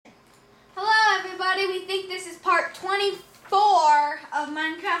everybody. We think this is part 24 of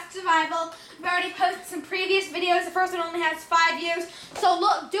Minecraft Survival. We've already posted some previous videos. The first one only has 5 views. So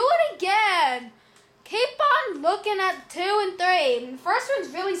look, do it again. Keep on looking at 2 and 3. And the first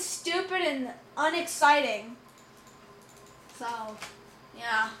one's really stupid and unexciting. So,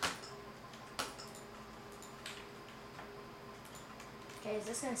 yeah. Okay, is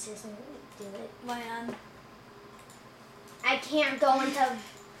this gonna seriously do it? Land. I can't go into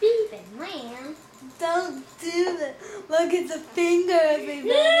beeping land. Don't do that. Look at the finger,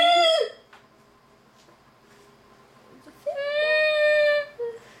 everybody.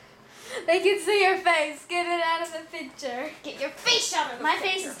 They can see your face. Get it out of the picture. Get your face out of the My picture.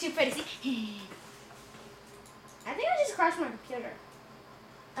 face is too pretty. See? I think I just crashed my computer.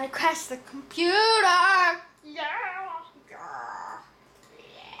 I crashed the computer. Yeah.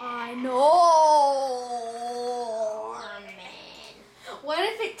 I know. Oh, man. What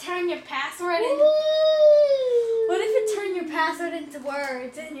if it turned your password into? What if it turned your password into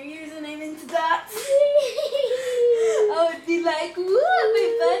words and your username into dots? I would be like, woo,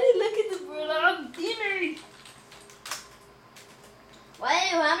 everybody, look at the Bulldog Gamer. What?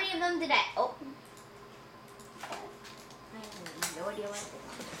 How many of them did I? Oh. I have no idea what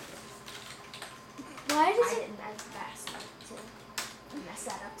Why does I it? didn't mess that up too. Mess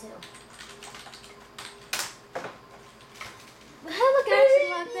that up too. Look, it actually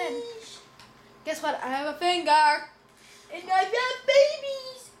locked in. Guess what? I have a finger. And I got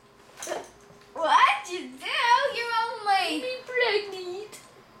babies. What you do? You're only pregnant.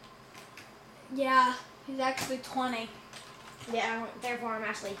 Yeah, he's actually 20. Yeah. Therefore, I'm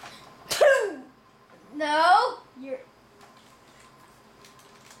actually. No, you're.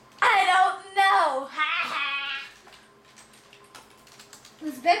 I don't know. Ha ha.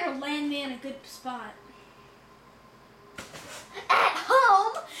 This better land me in a good spot. At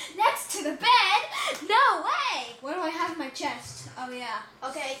home, next to the bed. No way. What do I have in my chest? Oh yeah.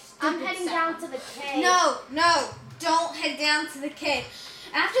 Okay, I'm Stupid heading sound. down to the cave. No, don't head down to the cave.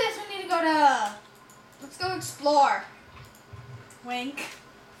 After this, we need to go to. Let's go explore. Wink.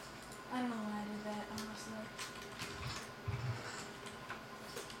 I don't know why I did that, honestly.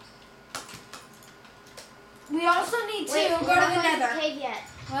 We also need to Wait, go to we're not the going to Nether. the cave yet.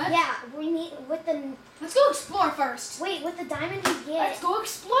 What? Yeah, we need with the. Let's go explore first. Wait, with the diamond we get. Let's go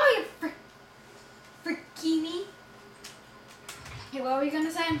explore, you frikini. Hey, what were you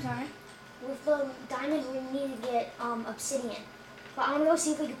gonna say? I'm sorry. With the diamond, we need to get obsidian. But I want to go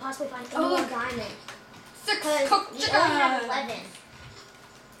see if we could possibly find any Oh, more look. diamond. 6 Because cooked we only have chicken. 11.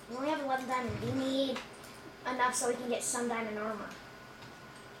 We only have 11 diamond. We need enough so we can get some diamond armor.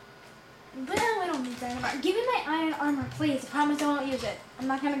 Well, I don't need diamond armor. Give me my iron armor, please. I promise I won't use it. I'm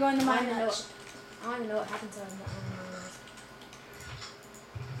not gonna go in the I mine don't even know much. I don't even know what happened to the armor.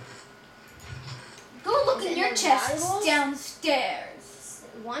 Go look Is in it your in the chest valuables? downstairs.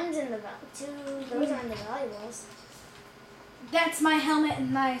 One's in the those are in the valuables. That's my helmet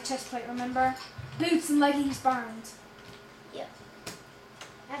and my chest plate, remember? Boots and leggings burned. Yep.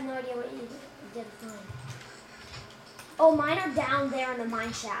 I have no idea what you did find. Oh, mine are down there in the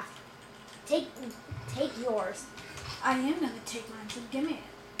mine shaft. Take yours. I am gonna take mine, so give me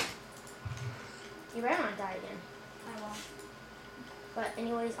it. You better not die again. I won't. But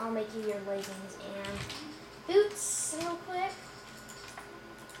anyways, I'll make you your leggings and boots real quick.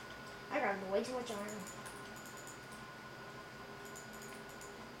 I got way too much iron.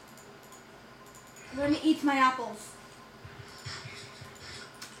 Let me eat my apples.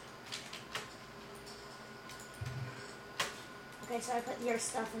 Okay, so I put your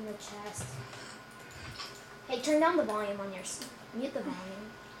stuff in the chest. Hey, turn down the volume on your... Mute the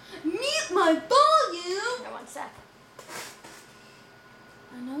volume. Mute my volume! No, one sec.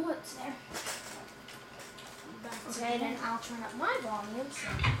 I know what's there. Back to Okay, the- then I'll turn up my volume. So.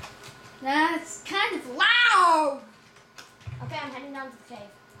 That's kind of loud! Okay, I'm heading down to the cave.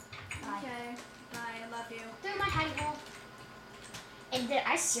 Bye. Okay, bye, I love you. Through my hiding hole. And did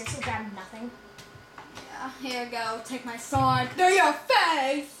I seriously grab nothing? Yeah, here you go. Take my sword through your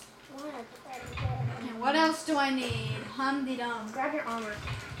face! What? And what else do I need? Hum-de-dum. Grab your armor.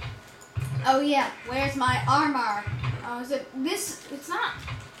 Oh yeah, where's my armor? Oh, is it this? It's not.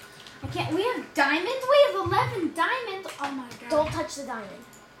 I can't. We have diamonds? We have 11 diamonds. Oh my god. Don't touch the diamond.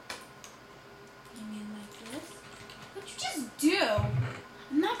 You mean like this? What'd you just do?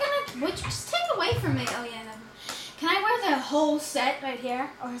 I'm not gonna. Would you just take away from me? Oh yeah, never. Can I wear the whole set right here,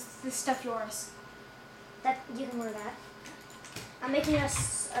 or is this stuff yours? That you can wear that. I'm making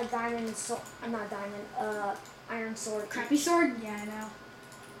us a diamond sword. Not diamond. Iron sword. Crappy sword? Yeah, I know.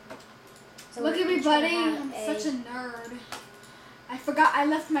 So Look we're at me, each gonna buddy. have I'm such a nerd. I forgot I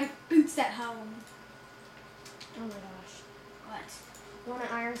left my boots at home. Oh my gosh. What? You want an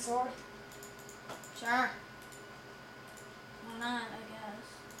iron sword? Sure. Why not, I guess.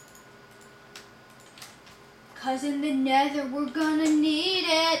 Cause in the nether we're gonna need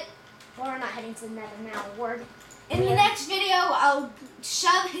it. We're not heading to the nether now. In the next video, I'll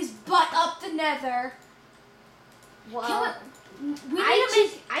shove his butt up the nether. Well, We I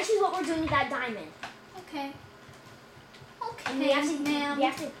need to choose what we're doing with that diamond. Okay. And we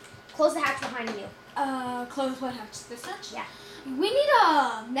have to close the hatch behind you. Close what hatch? This hatch? Yeah. We need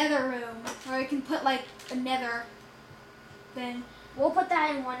a nether room where we can put like a nether thing. We'll put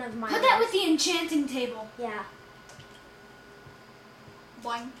that in one of my Put that rooms. with the enchanting table. Yeah.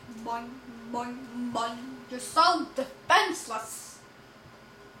 Boing, boing, boing, boing. You're so defenseless.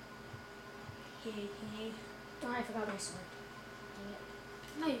 Hee hee. Oh, I forgot my sword. Dang it.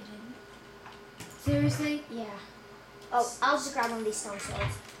 No, you didn't. Seriously? Yeah. Oh, I'll just grab one of these stone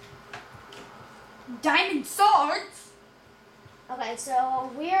swords. Diamond swords? Okay,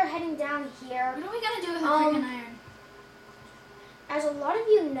 so we're heading down here. What are we gonna do with the freaking iron? As a lot of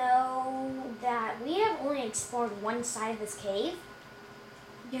you know that we have only explored one side of this cave.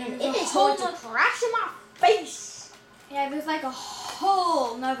 Yeah, And there's it a is whole going to crash in my face. Yeah, there's like a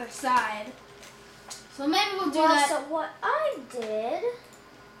whole nother side. So maybe we'll do that. So what I did,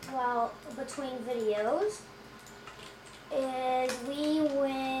 well, between videos, is we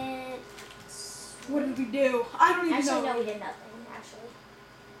went... What did we do? I don't even Actually, know. no, we did nothing, actually.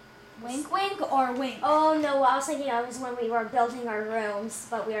 Wink, wink, or wink? Oh, no, what I was thinking of was when we were building our rooms,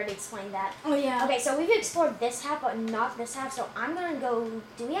 but we already explained that. Oh, yeah. Okay, so we've explored this half, but not this half, so I'm going to go...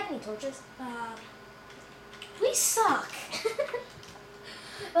 Do we have any torches? We suck.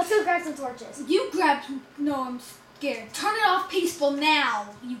 Let's go grab some torches. You grabbed... No, I'm scared. Turn it off peaceful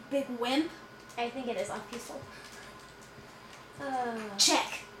now, you big wimp. I think it is unpeaceful.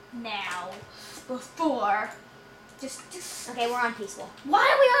 Check. Now. Before. Just... Okay, we're on peaceful. Why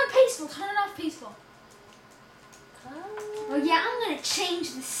are we on peaceful? Turn it off peaceful. Oh, yeah, I'm going to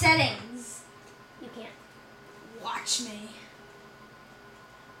change the settings. You can't. Watch me.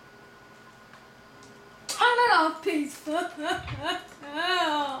 Turn it off peaceful.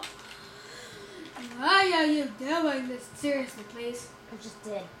 Why are you doing this? Seriously, please. I just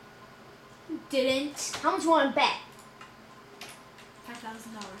did. You didn't. How much you want to bet?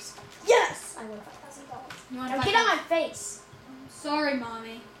 $5,000. Yes! I won $5,000. You want Now get on my face. Sorry,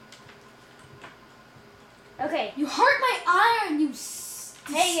 Mommy. Okay, You hurt my iron, you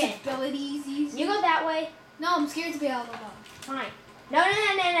Hagen. stabilities. you go that way. No, I'm scared to be able to go. Fine. No.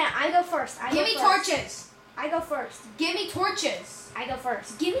 I go first. Give me torches. I go first. Give me torches. I go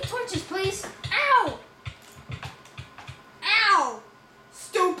first. Give me torches, please. Ow! Ow!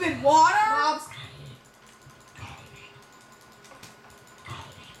 Stupid water! Robs.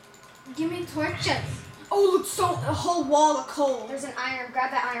 Give me torches. Oh, look, so a whole wall of coal. There's an iron.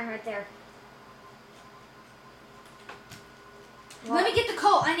 Grab that iron right there. Let me get the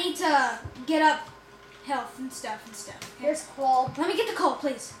coal. I need to get up health and stuff okay? Here's coal. Let me get the coal,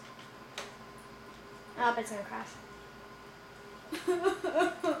 please. Oh, it's gonna crash.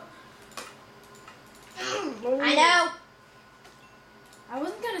 I know. I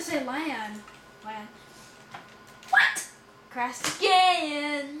wasn't gonna say land. What? Crashed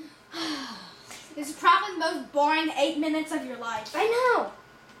again. This is probably the most boring 8 minutes of your life. I know.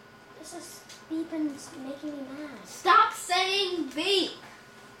 This is beeping, making me mad. Stop saying beep.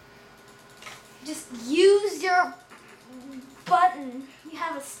 Just use your button. You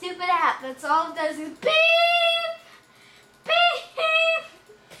have a stupid app that's all it does is beep, beep.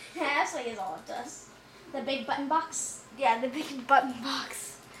 That's what is all it does. The big button box. Yeah, the big button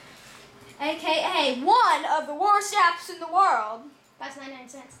box. AKA one of the worst apps in the world. That's 99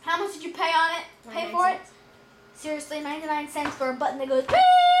 cents. How much did you pay on it? Pay 99 for it? cents. Seriously, 99 cents for a button that goes beep.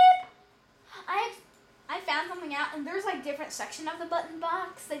 I found something out, and there's like different section of the button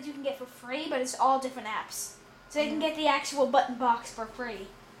box that you can get for free, but it's all different apps. So you can get the actual button box for free.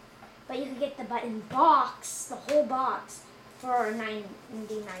 But you can get the button box, the whole box, for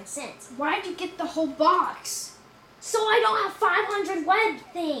 99 cents. Why'd you get the whole box? So I don't have 500 web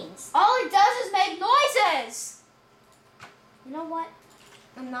things. All it does is make noises. You know what?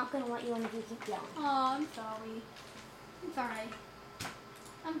 I'm not going to let you if you keep yelling. Oh, I'm sorry. I'm sorry.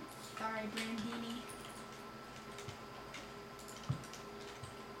 I'm sorry, Brandini.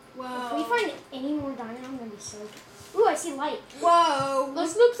 Whoa. If we find any more diamond, I'm going to be so... Ooh, I see light. Whoa.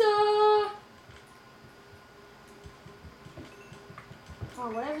 Let's look up. Or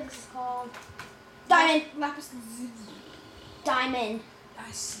whatever this is called. Diamond. Lapis lazuli. Diamond.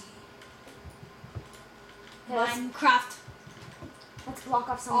 I see. Yes. Minecraft. Let's block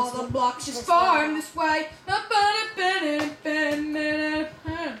off some. All the blocks just farm this way. I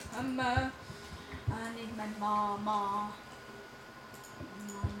need my mama.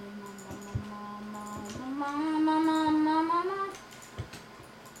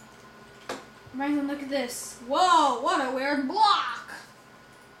 Ryan, look at this. Whoa, what a weird block.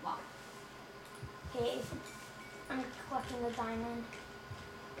 Wow. Okay, I'm collecting the diamond.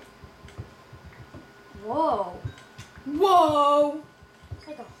 Whoa. Whoa. It's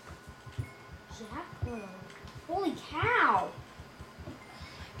like a jackalope. Holy cow.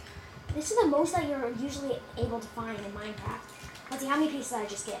 This is the most that you're usually able to find in Minecraft. Let's see, how many pieces did I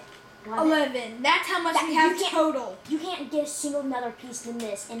just get? 11. That's how much we have total. You can't get a single nether piece than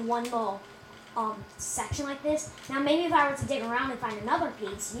this in one little section like this. Now maybe if I were to dig around and find another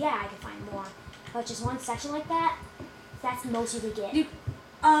piece, yeah, I could find more. But just one section like that, that's the most you could get.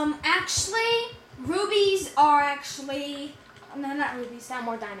 Actually, rubies are actually... No, not rubies. Found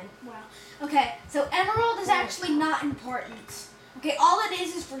more diamond. Wow. Okay, so emerald is actually not important. Okay, all it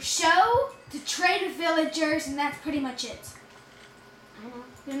is for show, to trade with villagers, and that's pretty much it. I know.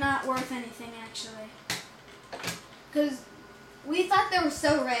 They're not worth anything, actually. Because we thought they were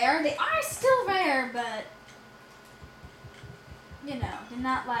so rare. They are still rare, but, you know, they're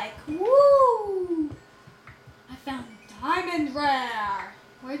not like, woo! I found diamond rare.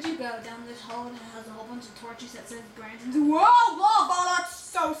 Where'd you go? Down this hole that has a whole bunch of torches that says Brandon's. Whoa, lava! That's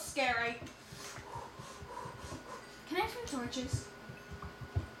so scary. Can I have some torches?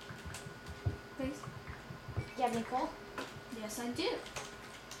 Please? Do you have any coal? Yes, I do.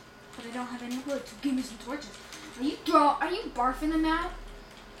 But I don't have any wood, so give me some torches. Are you barfing them out?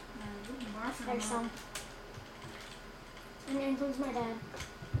 No, you barfing them There's out. some. And it includes my dad.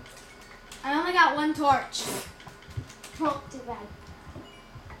 I only got one torch. Well, too bad.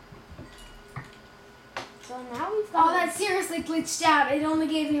 So now we've got... Oh, that seriously glitched out. It only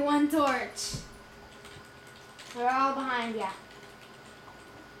gave me one torch. They're all behind, yeah.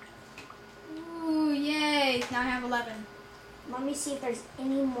 Ooh, yay. Now I have 11. Let me see if there's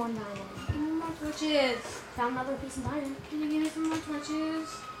any more diamond. Give me more torches. Found another piece of diamond. Can you give me some more torches?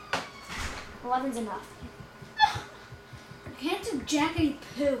 11's enough. I can't do jackety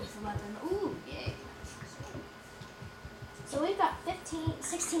poo with 11. Ooh, yay. So we've got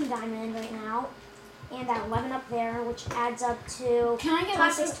 16 diamond right now. And that 11 up there, which adds up to Can I get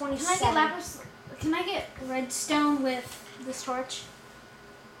 26, lapis? 27. Can I get lapis? Can I get redstone with this torch?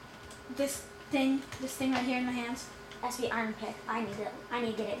 This thing right here in my hands. Has to be iron pick. I need it. I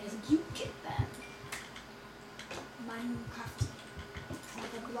need to get it. You get that. Minecraft. All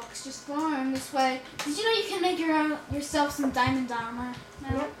the blocks just farm this way. Did you know you can make yourself some diamond armor?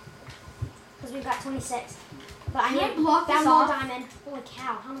 No? Yep. Because we've got 26. But I Can I need block that this more off? diamond. Holy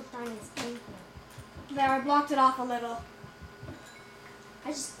cow! How much diamond is in here? There, I blocked it off a little. I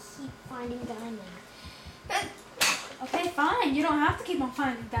just keep finding diamond. Okay, fine. You don't have to keep on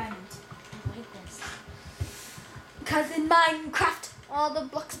finding diamonds. I like this. Because in Minecraft, all the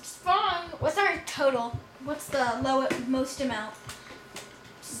blocks spawn. What's our total? What's the most amount?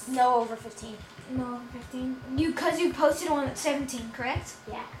 No over 15. No, 15. Because you posted one at 17, correct?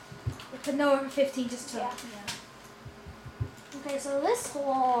 Yeah. But no over 15, just 12. Yeah. Okay, so this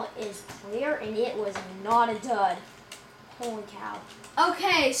hole is clear, and it was not a dud. Holy cow.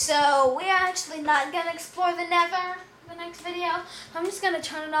 Okay, so we're actually not going to explore the Nether the next video. I'm just going to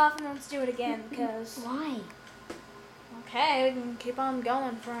turn it off and let's do it again because... Why? Okay, we can keep on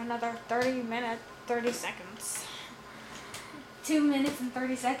going for another 30 seconds. 2 minutes and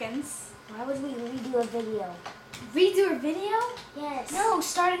 30 seconds. Why would we redo a video? Redo a video? Yes. No,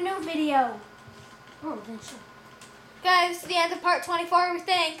 start a new video. Oh, then sure. Guys, the end of part 24, we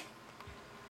think.